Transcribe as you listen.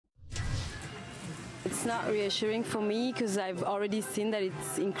It's not reassuring for me because I've already seen that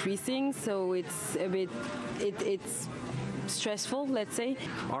it's increasing, so it's a bit, it's stressful, let's say.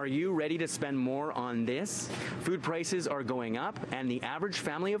 Are you ready to spend more on this? Food prices are going up, and the average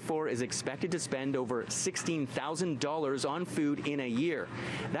family of four is expected to spend over $16,000 on food in a year.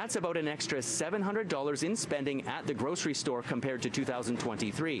 That's about an extra $700 in spending at the grocery store compared to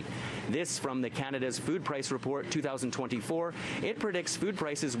 2023. This from the Canada's Food Price Report 2024. It predicts food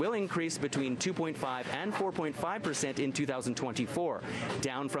prices will increase between 2.5 and 4.5% in 2024,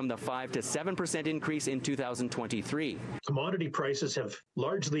 down from the 5 to 7% increase in 2023. Commodity prices have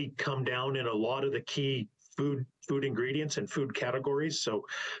largely come down in a lot of the key food ingredients and food categories. So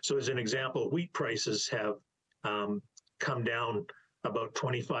as an example, wheat prices have come down about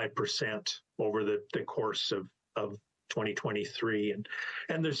 25% over the course of 2023,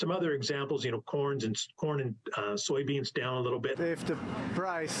 and there's some other examples. Corn and soybeans down a little bit. If the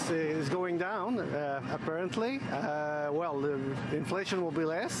price is going down, apparently, well, the inflation will be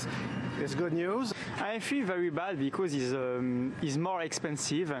less. It's good news. I feel very bad because it's more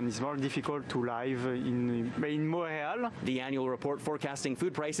expensive and it's more difficult to live in Montreal. The annual report forecasting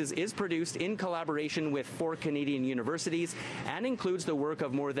food prices is produced in collaboration with 4 Canadian universities and includes the work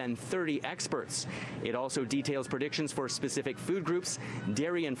of more than 30 experts. It also details predictions for specific food groups.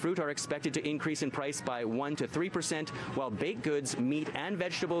 Dairy and fruit are expected to increase in price by 1 to 3%, while baked goods, meat and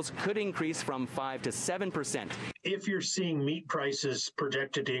vegetables could increase from 5 to 7%. If you're seeing meat prices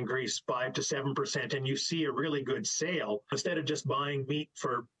projected to increase 5 to 7% and you see a really good sale, instead of just buying meat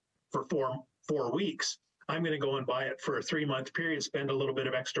for 4 weeks, I'm going to go and buy it for a 3-month period, spend a little bit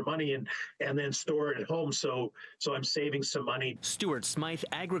of extra money and then store it at home. So I'm saving some money. Stuart Smyth,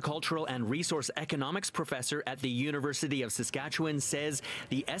 agricultural and resource economics professor at the University of Saskatchewan, says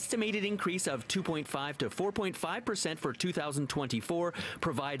the estimated increase of 2.5 to 4.5% for 2024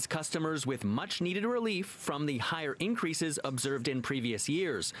 provides customers with much needed relief from the higher increases observed in previous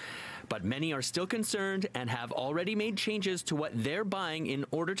years. But many are still concerned and have already made changes to what they're buying in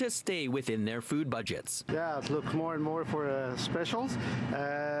order to stay within their food budgets. Yeah, it looks more and more for specials.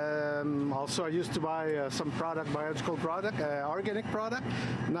 Also, I used to buy some biological product, organic product.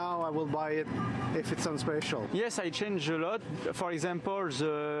 Now I will buy it if it's on special. Yes, I change a lot. For example,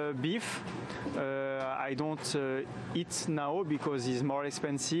 the beef. I don't eat now because it's more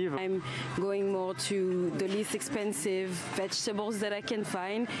expensive. I'm going more to the least expensive vegetables that I can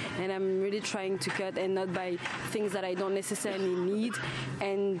find, and I'm really trying to cut and not buy things that I don't necessarily need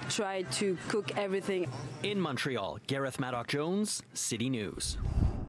and try to cook everything. In Montreal, Gareth Madoc-Jones, City News.